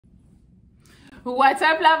What's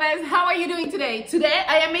up, lovers? How are you doing today? Today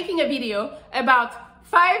I am making a video about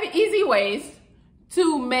 5 easy ways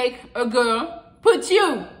to make a girl put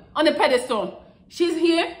you on a pedestal. She's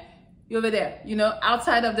here, you're over there, you know,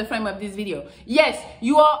 outside of the frame of this video. Yes,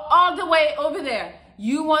 you are all the way over there.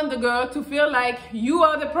 You want the girl to feel like you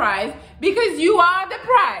are the prize because you are the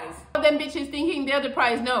prize. All them bitches thinking they're the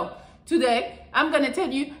prize. No. Today, I'm gonna tell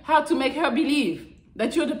you how to make her believe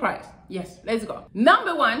that you're the prize. Yes, let's go.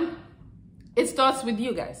 Number 1, it starts with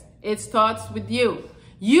you guys. It starts with you.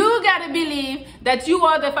 You gotta believe that you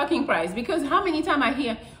are the fucking prize, because how many times I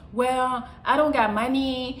hear, well, I don't got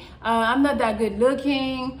money, I'm not that good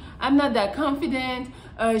looking, I'm not that confident,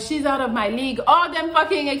 she's out of my league. All them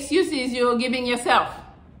fucking excuses you're giving yourself.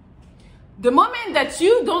 The moment that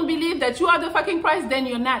you don't believe that you are the fucking prize, then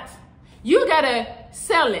you're not. You gotta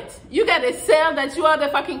sell it. You gotta sell that you are the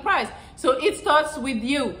fucking prize. So it starts with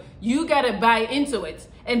you. You gotta buy into it,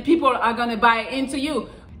 and people are gonna buy into you.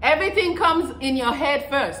 Everything comes in your head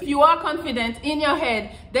first. If you are confident in your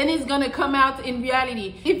head, then it's gonna come out in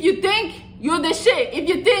reality. If you think you're the shit, if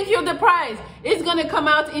you think you're the prize, it's gonna come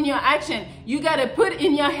out in your action. You gotta put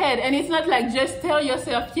in your head, and it's not like just tell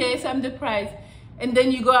yourself, yes, I'm the prize, and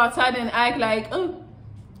then you go outside and act like, no.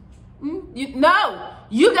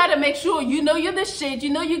 You gotta make sure you know you're the shit,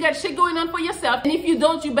 you know you got shit going on for yourself, and if you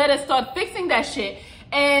don't, you better start fixing that shit.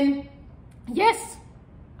 And yes,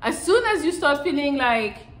 as soon as you start feeling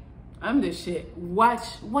like I'm the shit, watch,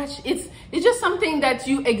 it's just something that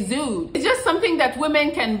you exude. It's just something that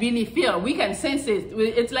women can really feel. We can sense it.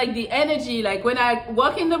 It's like the energy. Like when I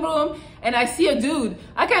walk in the room and I see a dude,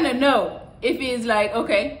 I kind of know if he's like,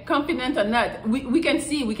 okay, confident or not. We can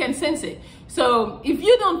see, we can sense it. So if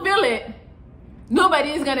you don't feel it, nobody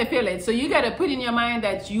is gonna feel it. So you gotta put in your mind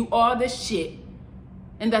that you are the shit,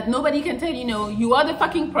 and that nobody can tell you no, you are the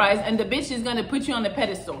fucking prize, and the bitch is gonna put you on the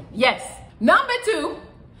pedestal. Yes. Number 2,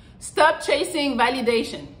 stop chasing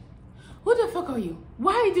validation. Who the fuck are you?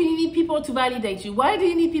 Why do you need people to validate you? Why do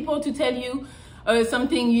you need people to tell you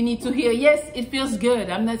something you need to hear? Yes, it feels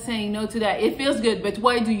good. I'm not saying no to that. It feels good, but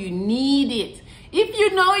why do you need it? If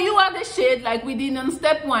you know you are the shit, like we did on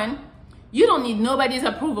step 1, you don't need nobody's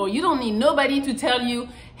approval. You don't need nobody to tell you,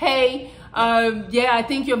 hey, yeah, I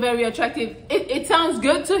think you're very attractive. It sounds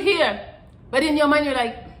good to hear, but in your mind you're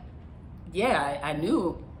like, yeah, I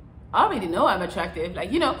already know I'm attractive.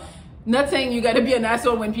 Like, you know, not saying you gotta be an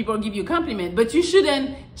asshole when people give you compliment, but you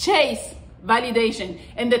shouldn't chase validation.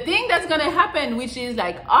 And the thing that's gonna happen, which is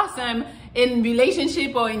like awesome in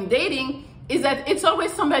relationship or in dating, is that it's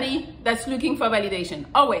always somebody that's looking for validation,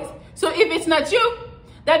 always. So if it's not you,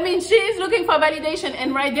 that means she is looking for validation,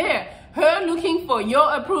 and right there, her looking for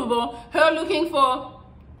your approval, her looking for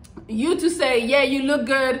you to say, yeah, you look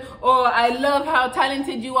good, or I love how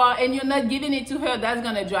talented you are, and you're not giving it to her, that's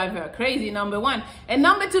gonna drive her crazy, number 1. And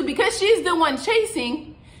number 2, because she's the one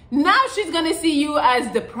chasing, now she's gonna see you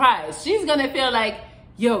as the prize. She's gonna feel like,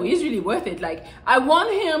 yo, he's really worth it. Like, I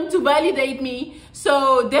want him to validate me,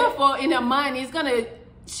 so therefore in her mind,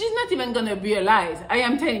 she's not even gonna realize. I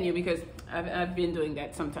am telling you, because I've been doing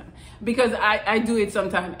that sometimes, because I do it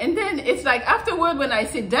sometimes. And then it's like afterward, when I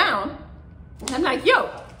sit down, I'm like, yo,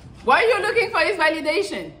 why are you looking for his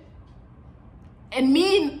validation? And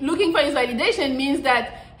me looking for his validation means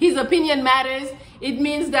that his opinion matters. It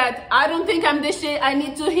means that I don't think I'm the shit. I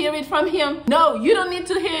need to hear it from him. No, you don't need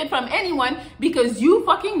to hear it from anyone, because you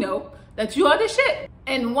fucking know that you are the shit.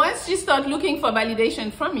 And once she starts looking for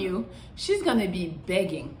validation from you, she's gonna be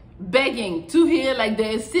begging to hear like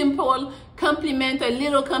the simple compliment, a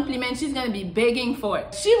little compliment. She's gonna be begging for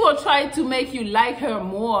it. She will try to make you like her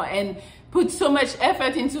more and put so much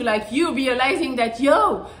effort into like you realizing that,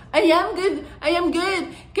 yo, I am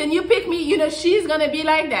good, can you pick me? You know, she's gonna be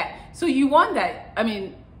like that. So you want that. I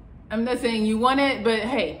mean, I'm not saying you want it, but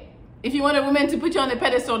hey, if you want a woman to put you on a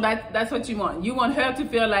pedestal, that's what you want. You want her to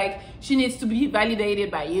feel like she needs to be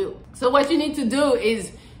validated by you. So what you need to do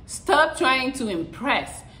is stop trying to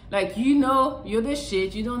impress. Like, you know you're the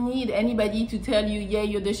shit. You don't need anybody to tell you, yeah,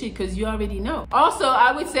 you're the shit, because you already know. Also,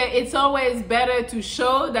 I would say it's always better to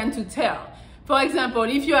show than to tell. For example,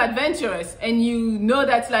 if you're adventurous and you know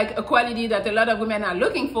that's like a quality that a lot of women are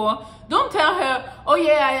looking for, don't tell her, oh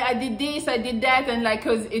yeah, I did this, I did that, and like,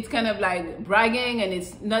 because it's kind of like bragging and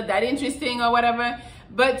it's not that interesting or whatever.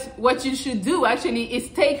 But what you should do actually is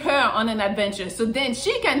take her on an adventure, so then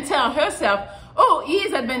she can tell herself, oh, he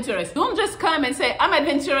is adventurous. Don't just come and say, I'm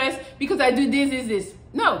adventurous because I do this.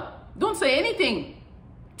 No, don't say anything.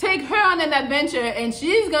 Take her on an adventure, and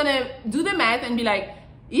she's gonna do the math and be like,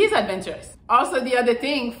 is adventurous. Also, the other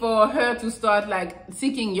thing for her to start like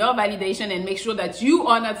seeking your validation and make sure that you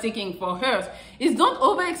are not seeking for hers is don't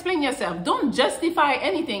over explain yourself. Don't justify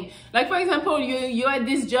anything. Like, for example, you're at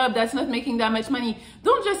this job that's not making that much money.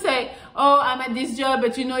 Don't just say, oh, I'm at this job,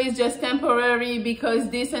 but you know, it's just temporary because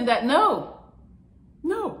this and that. No.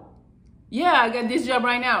 Yeah, I got this job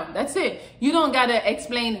right now. That's it. You don't gotta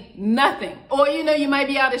explain nothing. Or, you know, you might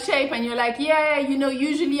be out of shape and you're like, yeah, you know,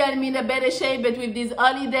 usually I'm in a better shape, but with these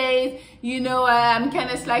holidays, you know, I'm kind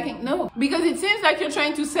of slacking. No, because it seems like you're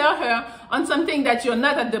trying to sell her on something that you're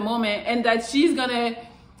not at the moment and that she's gonna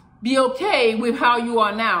be okay with how you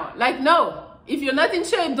are now. Like, no. If you're not in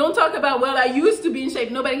shape, don't talk about, well, I used to be in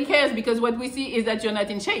shape. Nobody cares, because what we see is that you're not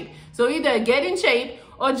in shape. So either get in shape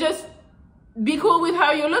or just be cool with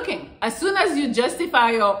how you're looking. As soon as you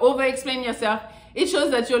justify or over-explain yourself, it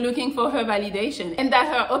shows that you're looking for her validation and that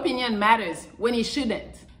her opinion matters when it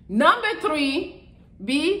shouldn't. Number 3,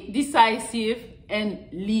 be decisive and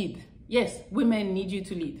lead. Yes, women need you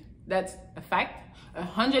to lead. That's a fact,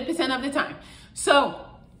 100% of the time. So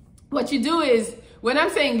what you do is, when I'm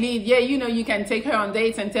saying lead, yeah, you know, you can take her on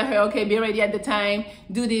dates and tell her, okay, be ready at the time,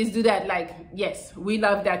 do this, do that. Like, yes, we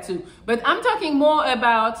love that too. But I'm talking more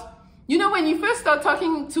about, you know, when you first start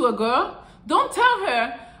talking to a girl, don't tell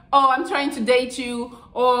her, oh, I'm trying to date you,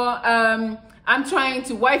 or I'm trying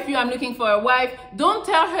to wife you, I'm looking for a wife. Don't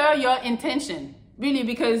tell her your intention, really,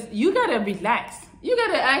 because you gotta relax. You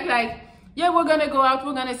gotta act like, yeah, we're gonna go out,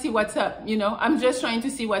 we're gonna see what's up, you know, I'm just trying to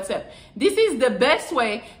see what's up. This is the best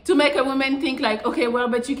way to make a woman think like, okay, well,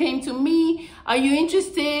 but you came to me, are you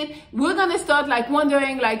interested? We're gonna start like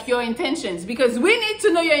wondering like your intentions, because we need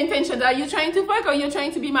to know your intentions. Are you trying to fuck, or you're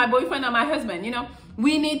trying to be my boyfriend or my husband, you know?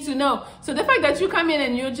 We need to know. So the fact that you come in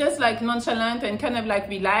and you're just like nonchalant and kind of like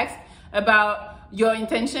relaxed about your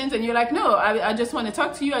intentions, and you're like, no, I just want to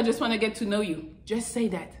talk to you, I just want to get to know you. Just say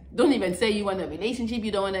that. Don't even say you want a relationship,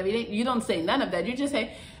 you don't want a relationship. You don't say none of that. You just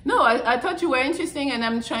say, no, I thought you were interesting and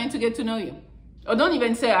I'm trying to get to know you. Or don't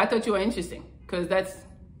even say, I thought you were interesting, because that's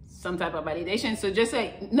some type of validation. So just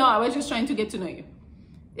say, no, I was just trying to get to know you.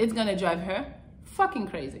 It's going to drive her fucking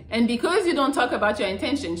crazy. And because you don't talk about your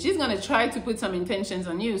intentions, she's going to try to put some intentions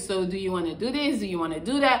on you. So do you want to do this? Do you want to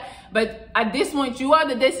do that? But at this point, you are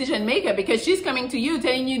the decision maker, because she's coming to you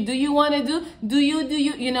telling you, do you want to do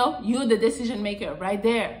you know, you're the decision maker right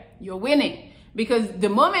there. You're winning. Because the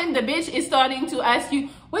moment the bitch is starting to ask you,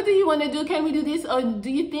 what do you want to do? Can we do this? Or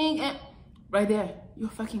do you think? Right there, you're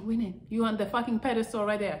fucking winning. You're on the fucking pedestal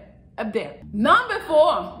right there, up there. Number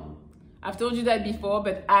 4, I've told you that before,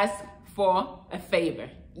 but ask for a favor.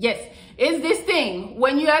 Yes, it's this thing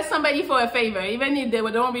when you ask somebody for a favor, even if they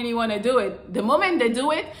don't really want to do it, the moment they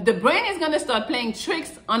do it, the brain is going to start playing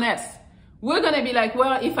tricks on us. We're going to be like,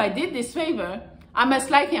 well, if I did this favor, I must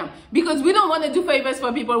like him, because we don't want to do favors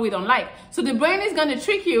for people we don't like. So the brain is going to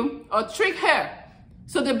trick you, or trick her.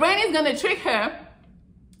 So the brain is going to trick her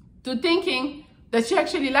to thinking that she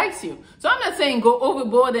actually likes you. So I'm not saying go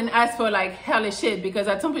overboard and ask for like hellish shit, because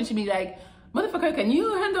at some point she'll be like, motherfucker, can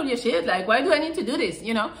you handle your shit? Like, why do I need to do this?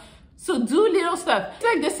 You know? So do little stuff. It's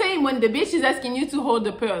like the same when the bitch is asking you to hold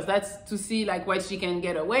the purse. That's to see like what she can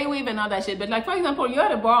get away with and all that shit. But like, for example, you're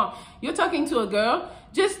at a bar, you're talking to a girl,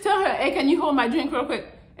 just tell her, hey, can you hold my drink real quick?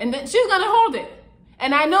 And then she's gonna hold it.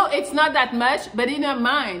 And I know it's not that much, but in her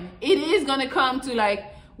mind, it is gonna come to like,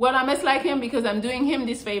 well, I must like him because I'm doing him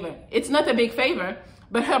this favor. It's not a big favor,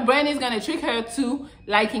 but her brain is gonna trick her to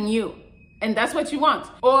liking you. And that's what you want.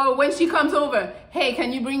 Or when she comes over, hey,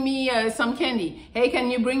 can you bring me some candy? Hey, can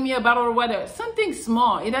you bring me a bottle of water? Something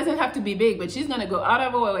small. It doesn't have to be big, but she's gonna go out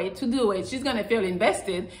of her way to do it. She's gonna feel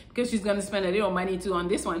invested because she's gonna spend a little money too on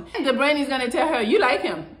this one. And the brain is gonna tell her, you like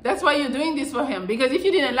him. That's why you're doing this for him. Because if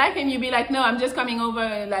you didn't like him, you'd be like, no, I'm just coming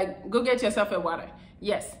over, like, go get yourself a water.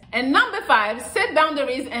 Yes. And number 5, set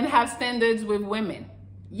boundaries and have standards with women.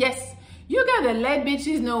 Yes. You gotta let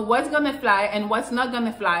bitches know what's gonna fly and what's not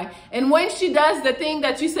gonna fly. And when she does the thing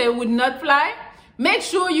that you say would not fly, make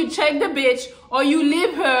sure you check the bitch, or you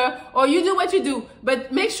leave her, or you do what you do.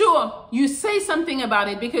 But make sure you say something about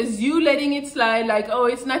it, because you letting it slide like, oh,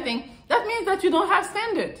 it's nothing, that means that you don't have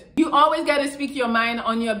standard. You always gotta speak your mind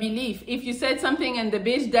on your belief. If you said something and the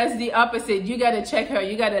bitch does the opposite, you gotta check her.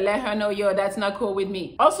 You gotta let her know, yo, that's not cool with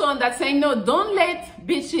me. Also on that same note, don't let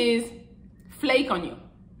bitches flake on you.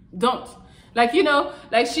 Don't. Like, you know,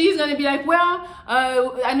 like she's gonna be like, well,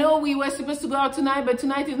 I know we were supposed to go out tonight, but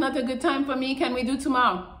tonight is not a good time for me. Can we do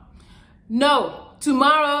tomorrow? No,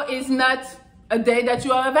 tomorrow is not a day that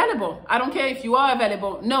you are available. I don't care if you are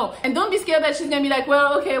available. No. And don't be scared that she's gonna be like,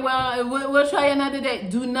 well, okay, well, we'll try another day.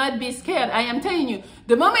 Do not be scared. I am telling you,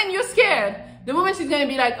 the moment you're scared, The moment she's gonna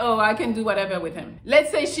be like, oh, I can do whatever with him.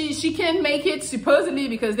 Let's say she can make it supposedly,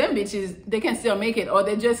 because them bitches, they can still make it, or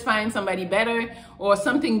they just find somebody better or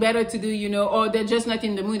something better to do, you know, or they're just not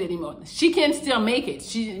in the mood anymore. She can still make it.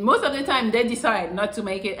 Most of the time they decide not to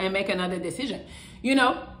make it and make another decision, you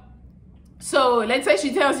know. So let's say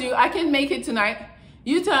she tells you, I can make it tonight.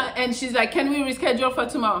 And she's like, can we reschedule for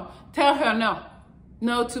tomorrow? Tell her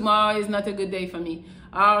no, tomorrow is not a good day for me.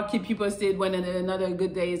 I'll keep you posted when another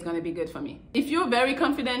good day is going to be good for me. If you're very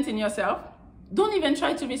confident in yourself, don't even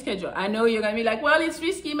try to reschedule. I know you're going to be like, well, it's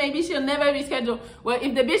risky. Maybe she'll never reschedule. Well,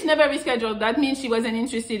 if the bitch never rescheduled, that means she wasn't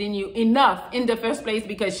interested in you enough in the first place,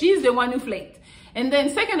 because she's the one who flaked. And then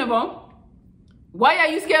second of all, why are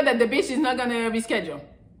you scared that the bitch is not going to reschedule?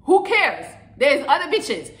 Who cares? There's other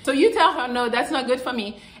bitches. So you tell her, no, that's not good for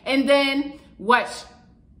me. And then watch.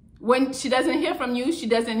 When she doesn't hear from you, she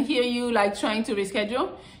doesn't hear you like trying to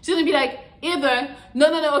reschedule, she's gonna be like, either,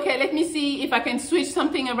 no, okay, let me see if I can switch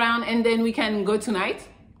something around and then we can go tonight.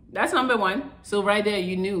 That's number one. So right there,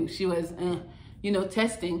 you knew she was, you know,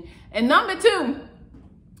 testing. And number two,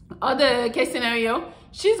 other case scenario,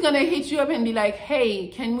 she's gonna hit you up and be like, hey,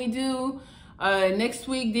 can we do next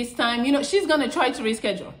week this time? You know, she's gonna try to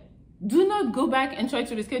reschedule. Do not go back and try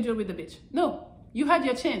to reschedule with the bitch. No, you had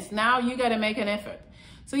your chance. Now you gotta make an effort.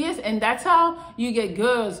 So yes, and that's how you get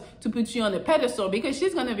girls to put you on the pedestal, because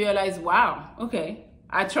she's gonna realize, wow, okay,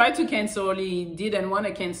 I tried to cancel, he didn't want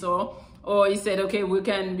to cancel, or he said, okay, we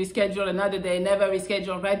can reschedule another day, never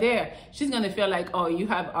reschedule. Right there, she's gonna feel like, oh, you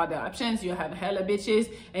have other options, you have hella bitches,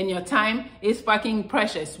 and your time is fucking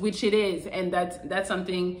precious, which it is, and that's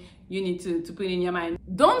something you need to put in your mind.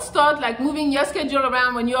 Don't start like moving your schedule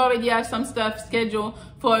around when you already have some stuff scheduled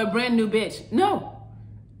for a brand new bitch. No.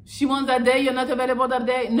 She wants that day, you're not available that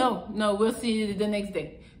day. No, we'll see you the next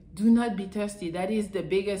day. Do not be thirsty. That is the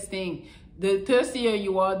biggest thing. The thirstier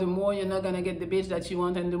you are, the more you're not gonna get the bitch that you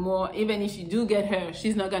want, and the more, even if you do get her,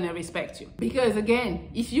 she's not gonna respect you. Because again,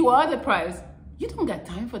 if you are the prize, you don't got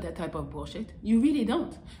time for that type of bullshit. You really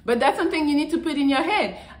don't. But that's something you need to put in your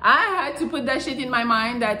head. I had to put that shit in my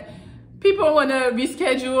mind, that people wanna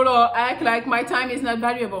reschedule or act like my time is not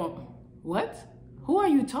valuable. What? Who are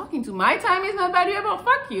you talking to? My time is not valuable?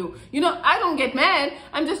 Fuck you. You know, I don't get mad.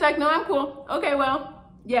 I'm just like, no, I'm cool. Okay, well,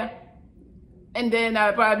 yeah. And then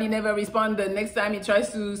I'll probably never respond the next time he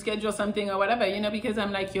tries to schedule something or whatever, you know, because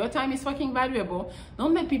I'm like, your time is fucking valuable.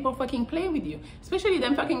 Don't let people fucking play with you. Especially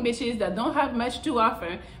them fucking bitches that don't have much to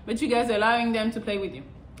offer, but you guys are allowing them to play with you.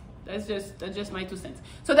 That's just my 2 cents.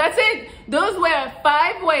 So that's it. Those were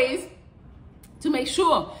 5 ways to make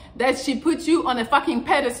sure that she puts you on a fucking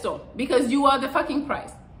pedestal, because you are the fucking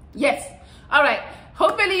prize. Yes. All right.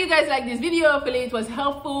 Hopefully you guys like this video. Hopefully it was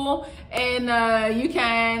helpful, and you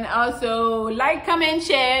can also like, comment,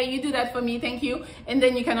 share. You do that for me. Thank you. And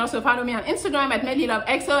then you can also follow me on Instagram at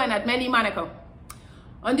MelliLoveXO and at Melli Monaco.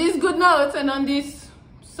 On this good note and on this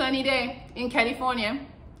sunny day in California,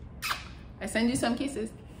 I send you some kisses.